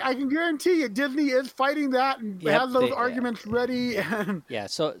 and I can guarantee you, Disney is fighting that and has those arguments ready.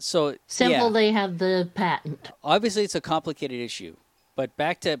 So simple. They have the patent. Obviously, it's a complicated issue, but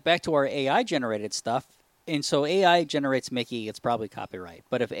back to our AI generated stuff. And so AI generates Mickey, it's probably copyright.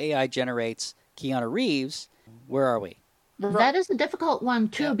 But if AI generates Keanu Reeves, where are we? That is a difficult one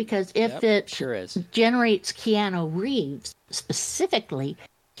too, because if it sure is. generates Keanu Reeves specifically,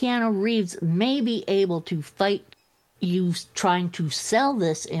 Keanu Reeves may be able to fight you trying to sell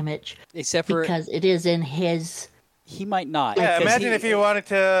this image, except for because it is in his. He might not. Yeah, imagine if you wanted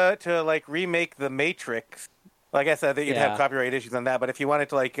to like remake The Matrix. Well, I guess that you'd have copyright issues on that. But if you wanted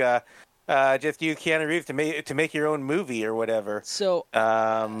to just use Keanu Reeves to make your own movie or whatever. So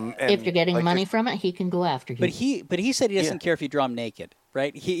if you're getting money from it, he can go after you. But he said he doesn't care if you draw him naked,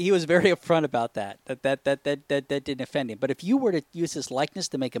 right? He was very upfront about that. That didn't offend him. But if you were to use his likeness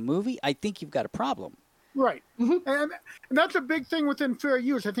to make a movie, I think you've got a problem. Right. Mm-hmm. And that's a big thing within fair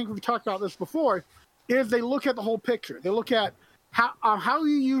use. I think we've talked about this before, is they look at the whole picture. They look at how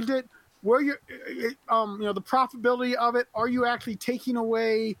you used it, where you the profitability of it. Are you actually taking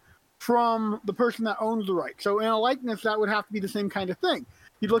away from the person that owns the right? So in a likeness, that would have to be the same kind of thing.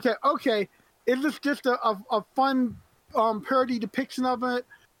 You'd look at, is this just a fun parody depiction of it,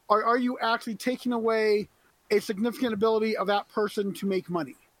 or are you actually taking away a significant ability of that person to make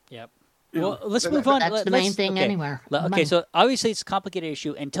money? Yep. You Well, know, let's move on. That's the main thing anywhere. Okay, Money. so obviously it's a complicated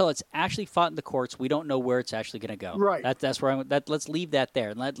issue until it's actually fought in the courts. We don't know where it's actually going to go. Right. That's where let's leave that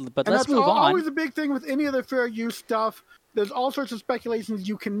there. But And let's that's move on. always a big thing with any of the fair use stuff. There's all sorts of speculations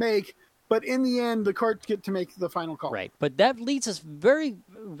you can make, but in the end, the courts get to make the final call. Right. But that leads us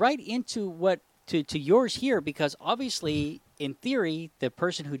right into what to yours here, because obviously, in theory, the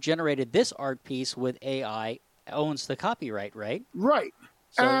person who generated this art piece with AI owns the copyright, right? Right.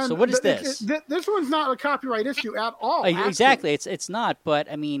 So what is this? This one's not a copyright issue at all. Exactly. It's not. But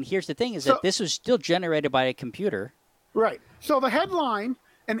I mean, here's the thing: is that this was still generated by a computer. Right. So the headline: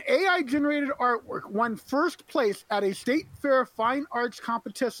 an AI-generated artwork won first place at a state fair fine arts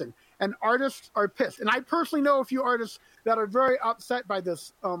competition, and artists are pissed. And I personally know a few artists that are very upset by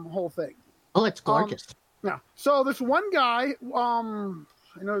this whole thing. Oh, it's gorgeous. Yeah. So this one guy, I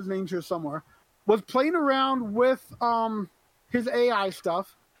know his name's here somewhere, was playing around with his AI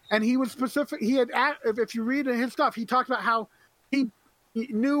stuff, and he was specific. He had, if you read his stuff, he talked about how he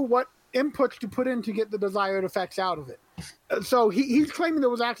knew what inputs to put in to get the desired effects out of it. So he's claiming there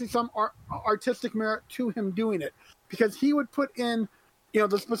was actually some artistic merit to him doing it, because he would put in,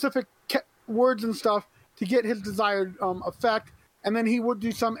 the specific words and stuff to get his desired effect, and then he would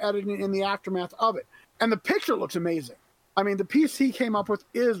do some editing in the aftermath of it. And the picture looks amazing. I mean, the piece he came up with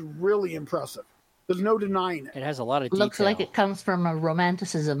is really impressive. There's no denying it. It has a lot of detail. Looks like it comes from a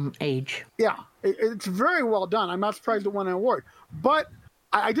romanticism age. Yeah, it's very well done. I'm not surprised it won an award. But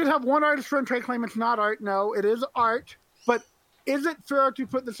I did have one artist friend claim it's not art. No, it is art. But is it fair to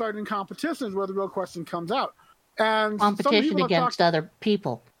put this art in competition is where the real question comes out. And competition against other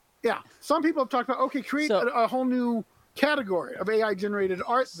people. Yeah. Some people have talked about, create a whole new category of AI-generated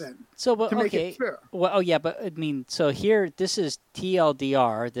art then to make it fair. Well, but I mean, so here, this is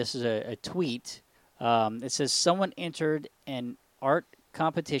TLDR. This is a tweet. It says someone entered an art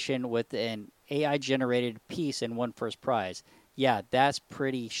competition with an AI-generated piece and won first prize. Yeah, that's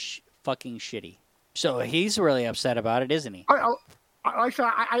pretty fucking shitty. So he's really upset about it, isn't he?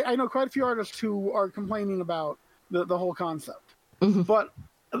 I know quite a few artists who are complaining about the whole concept. Mm-hmm.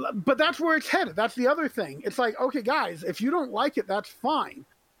 But that's where it's headed. That's the other thing. It's like, okay, guys, if you don't like it, that's fine.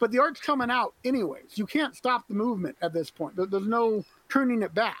 But the art's coming out anyways. You can't stop the movement at this point. There's no turning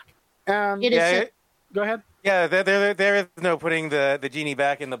it back. Go ahead. Yeah, there is no putting the genie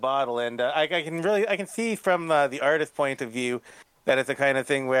back in the bottle, and I can see from the artist's point of view that it's the kind of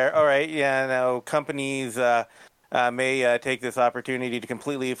thing where, all right, companies may take this opportunity to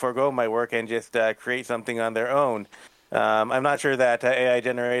completely forego my work and just create something on their own. I'm not sure that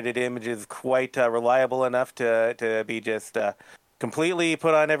AI-generated image is quite reliable enough to be just completely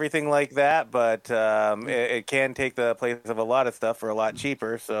put on everything like that, but it can take the place of a lot of stuff for a lot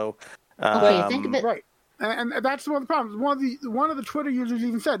cheaper. So, think of it right. And that's one of the problems. One of the Twitter users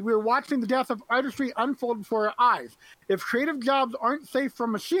even said, "We're watching the death of artistry unfold before our eyes. If creative jobs aren't safe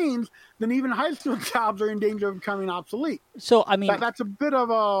from machines, then even high school jobs are in danger of becoming obsolete." So, I mean, that's a bit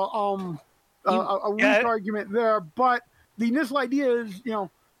of a weak argument there. But the initial idea is,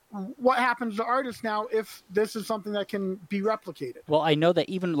 what happens to artists now if this is something that can be replicated? Well, I know that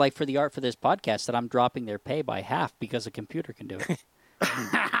even like for the art for this podcast, that I'm dropping their pay by half because a computer can do it.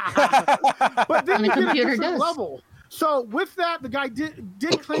 But then you get a different level. So with that, the guy did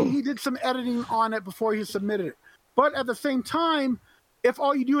claim he did some editing on it before he submitted it. But at the same time, if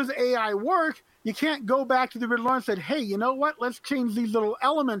all you do is AI work, you can't go back to the original and say, "Hey, you know what? Let's change these little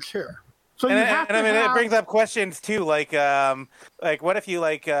elements here." So it brings up questions too, like what if you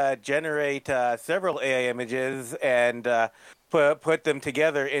generate several AI images and put them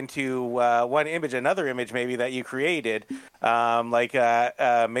together into one image, another image maybe that you created,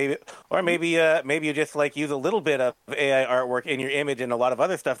 maybe you just use a little bit of AI artwork in your image and a lot of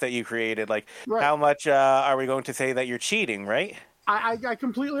other stuff that you created. How much are we going to say that you're cheating, right? I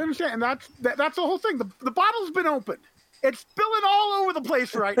completely understand, and that's the whole thing. The bottle's been opened; it's spilling all over the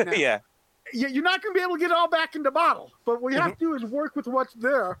place right now. Yeah. You're not going to be able to get it all back in the bottle, but what you have to do is work with what's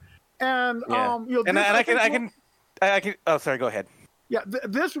there, and I can. Oh, sorry. Go ahead. Yeah,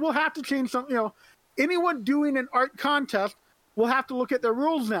 this will have to change some. Anyone doing an art contest will have to look at their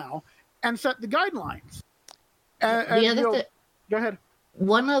rules now and set the guidelines. Go ahead.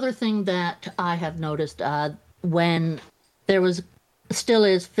 One other thing that I have noticed when there still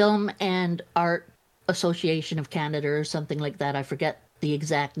is Film and Art Association of Canada or something like that. I forget the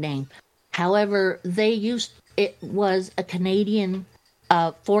exact name. However, it was a Canadian,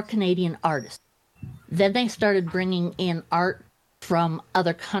 for Canadian artists. Then they started bringing in art from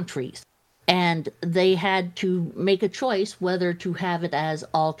other countries. And they had to make a choice whether to have it as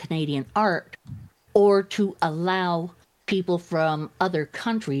all Canadian art or to allow people from other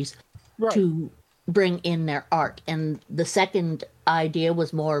countries to bring in their art. And the second idea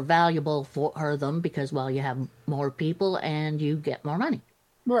was more valuable for them because, well, you have more people and you get more money.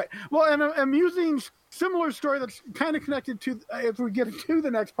 Right. Well, and an amusing similar story that's kind of connected to, if we get to the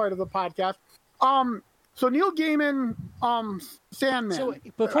next part of the podcast. So Neil Gaiman, Sandman. So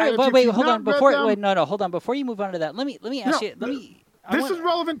hold on. Hold on. Before you move on to that, let me ask you. This is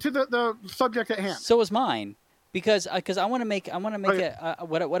relevant to the subject at hand. So is mine, because I want to make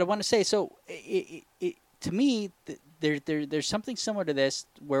what I want to say. So to me, there's something similar to this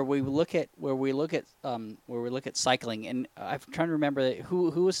where we look at cycling, and I'm trying to remember who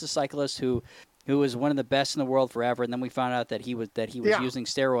was the cyclist who was one of the best in the world forever, and then we found out that he was using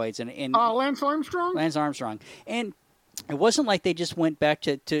steroids and Lance Armstrong. Lance Armstrong, and it wasn't like they just went back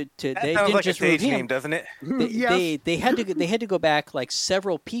to they didn't like just a stage name, doesn't it? They had to go back like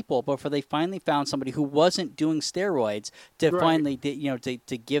several people before they finally found somebody who wasn't doing steroids to finally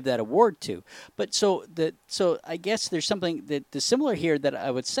to give that award to. But so I guess there's something that the similar here that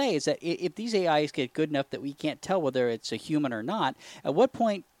I would say is that if these AIs get good enough that we can't tell whether it's a human or not, at what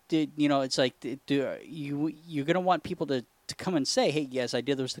point it's like you're going to want people to come and say, hey, yes, I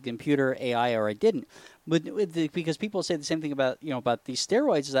did this with the computer, AI, or I didn't. But because people say the same thing about these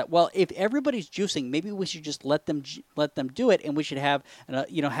steroids, is that, well, if everybody's juicing, maybe we should just let them do it, and we should have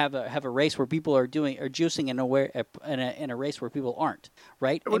have a race where people are juicing in a race where people aren't,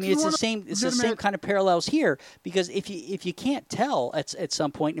 right? I mean, it's the same kind of parallels here, because if you can't tell at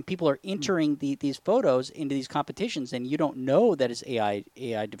some point, and people are entering these photos into these competitions, and you don't know that it's AI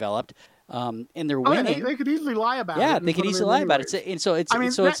developed. And they're winning. They could easily lie about it. Yeah, they could easily lie about it. And so it's. I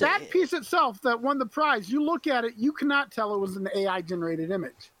mean, so that piece itself that won the prize. You look at it, you cannot tell it was an AI generated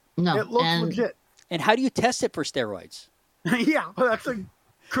image. No, it looks legit. And how do you test it for steroids? Yeah, that's a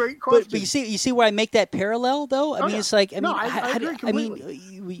great question. But you see where I make that parallel, though. I mean, it's like I agree completely.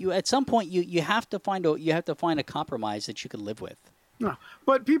 You at some point you have to find a compromise that you can live with. No,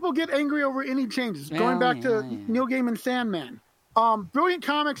 but people get angry over any changes. Going back to Neil Gaiman, Sandman. Brilliant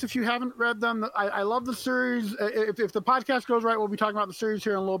comics. If you haven't read them, I love the series. If the podcast goes right, we'll be talking about the series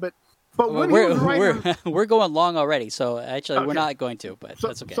here in a little bit. But we're going long already, so actually we're not going to. But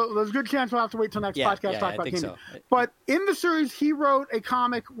that's okay. So there's a good chance we'll have to wait till next podcast to talk about Gaiman. So. But in the series, he wrote a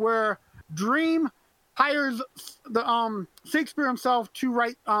comic where Dream hires the Shakespeare himself to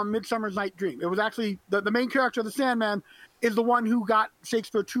write Midsummer's Night Dream. It was actually the main character, the Sandman, is the one who got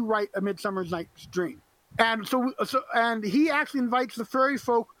Shakespeare to write A Midsummer's Night's Dream. And and he actually invites the fairy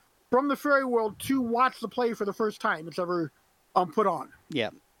folk from the fairy world to watch the play for the first time it's ever put on. Yeah.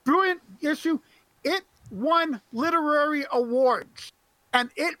 Brilliant issue. It won literary awards,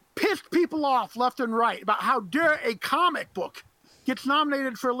 and it pissed people off left and right about how dare a comic book gets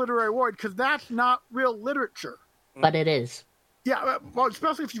nominated for a literary award, because that's not real literature. But it is. Yeah, well,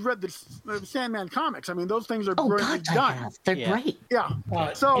 especially if you've read the Sandman comics. I mean, those things are brilliantly done. They're great. Yeah.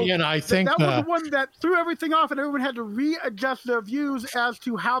 And I think that was the one that threw everything off, and everyone had to readjust their views as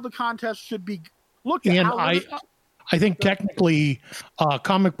to how the contest should be looked at. And I think technically,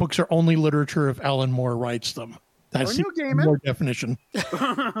 comic books are only literature if Alan Moore writes them. That's more definition.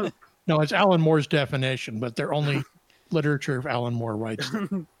 No, it's Alan Moore's definition, but they're only literature if Alan Moore writes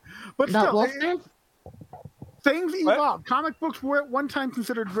them. But still, things evolve. Comic books were at one time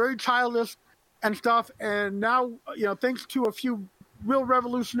considered very childish and stuff, and now, thanks to a few real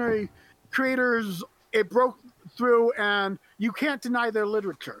revolutionary creators, it broke through, and you can't deny their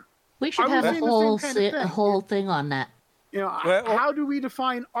literature. We should have a whole thing on that. How do we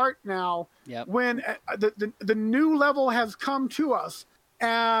define art now when the new level has come to us?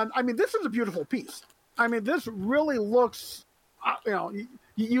 And I mean, this is a beautiful piece. I mean, this really looks,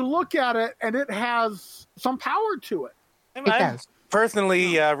 you look at it and it has some power to it. I'm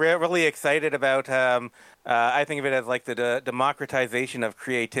personally really excited about, I think of it as like the democratization of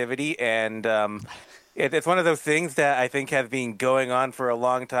creativity. And it's one of those things that I think has been going on for a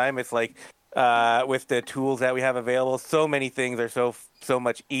long time. It's like with the tools that we have available, so many things are so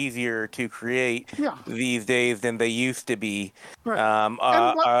much easier to create these days than they used to be,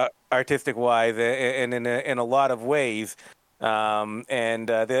 artistic wise, and in a lot of ways.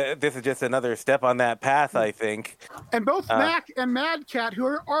 This is just another step on that path, I think. And both Mac and Mad Cat, who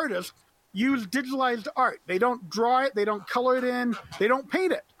are artists, use digitalized art. They don't draw it, they don't color it in, they don't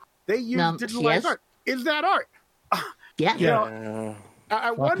paint it. They use digitalized art. Is that art? Yeah.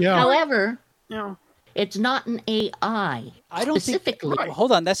 At one point, however, It's not an AI. I don't specifically. think.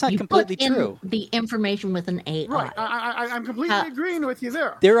 Hold on, that's not You completely put in true. the information with an AI. Right. I'm completely agreeing with you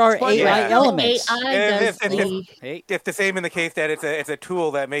there. There are But- AI Yeah. elements. AI does the Hey, It's the same in the case that it's a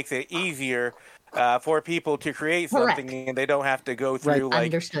tool that makes it easier for people to create Correct. something, and they don't have to go Right. through like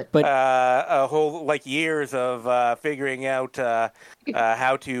understood. But a whole like years of figuring out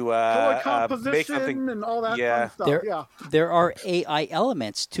how to color make composition something. and all that Yeah. fun stuff. There- Yeah. there are AI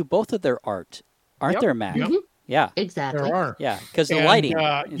elements to both of their art, aren't Yep. there, Matt? Yep. Yeah, Exactly. There are. yeah, because the And, lighting,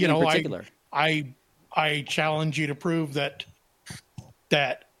 you know, in particular. I challenge you to prove that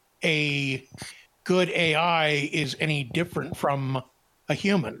a good AI is any different from a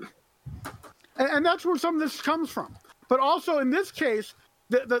human. And that's where some of this comes from. But also in this case,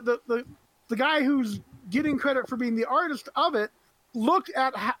 the guy who's getting credit for being the artist of it looked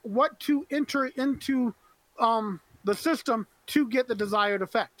at what to enter into the system to get the desired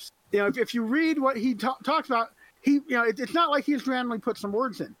effects. You know, if you read what he talks about, it's not like he just randomly put some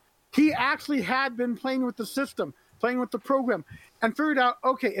words in. He actually had been playing with the system, playing with the program, and figured out,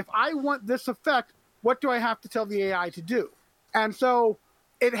 okay, if I want this effect, what do I have to tell the AI to do? And so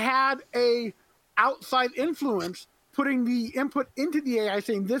it had a outside influence putting the input into the AI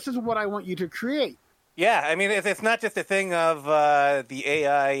saying, this is what I want you to create. Yeah, I mean, it's not just a thing of the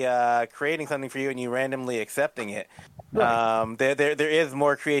AI creating something for you and you randomly accepting it. Right. There is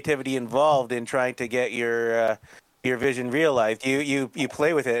more creativity involved in trying to get your vision realized. You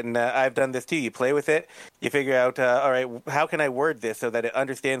play with it, and I've done this too. You play with it, you figure out, all right, how can I word this so that it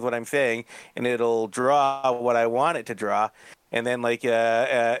understands what I'm saying, and it'll draw what I want it to draw. And then, like,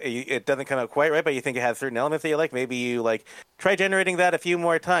 it doesn't come out quite right, but you think it has certain elements that you like. Maybe you, like, try generating that a few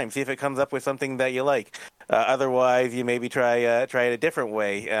more times, see if it comes up with something that you like. Otherwise, you maybe try it a different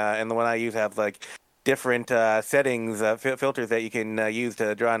way. And the one I use have, like, different settings, filters that you can use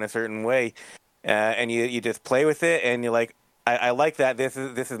to draw in a certain way. And you just play with it, and you're like, I like that. This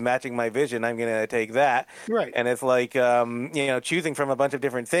is matching my vision. I'm gonna take that. Right. And it's like choosing from a bunch of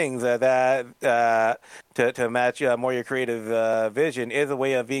different things to match more your creative vision is a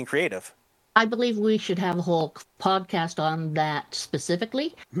way of being creative. I believe we should have a whole podcast on that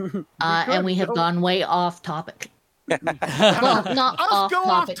specifically, and we have gone way off topic. Well, not Us off go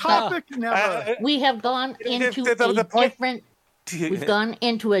topic, off topic? Never. but we have gone into the point- different. We've gone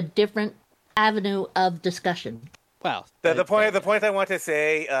into a different avenue of discussion. Wow. The point I want to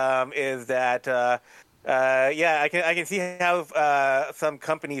say is that I can see how some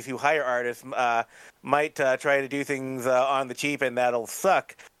companies who hire artists might try to do things on the cheap, and that'll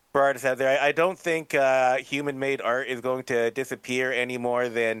suck for artists out there. I don't think human-made art is going to disappear any more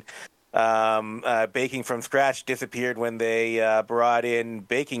than baking from scratch disappeared when they brought in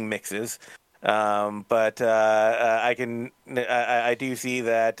baking mixes. But I do see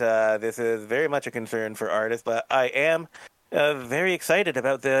that this is very much a concern for artists, but I am very excited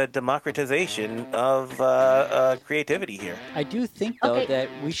about the democratization of creativity here. I do think, though, Okay. that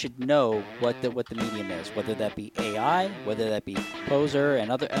we should know what the medium is, whether that be AI, whether that be Poser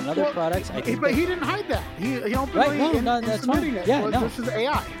and other Well, products. I think But that- he didn't hide that. He openly Right, no, in that's submitting fine. it Yeah, was, no. this is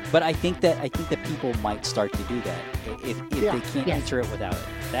AI. But I think that people might start to do that if Yeah. they can't Yes. enter it without it.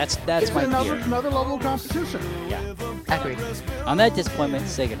 That's It's my fear. another level of competition. Yeah. Agree. On that disappointment,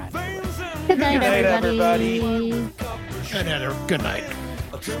 say goodnight. Good night, Good night, everybody. Good night.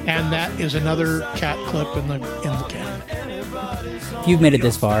 And that is another cat clip in the can. If you've made it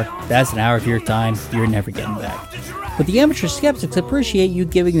this far, that's an hour of your time you're never getting back. But the Amateur Skeptics appreciate you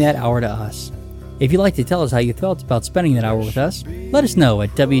giving that hour to us. If you'd like to tell us how you felt about spending that hour with us, let us know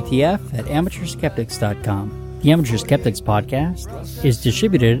at WTF@amateurskeptics.com. The Amateur Skeptics podcast is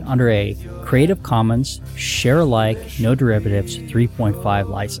distributed under a Creative Commons Share-alike No Derivatives 3.5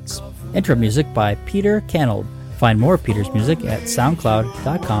 license. Intro music by Peter Canold. Find more of Peter's music at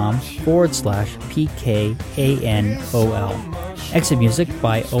soundcloud.com/PKANOL. Exit music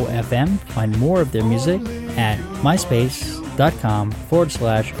by OFM. Find more of their music at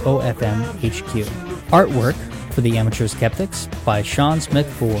myspace.com/OFMHQ. Artwork for the Amateur Skeptics by Sean Smith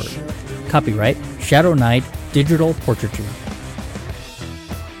Ford. Copyright Shadow Knight Digital Portraiture.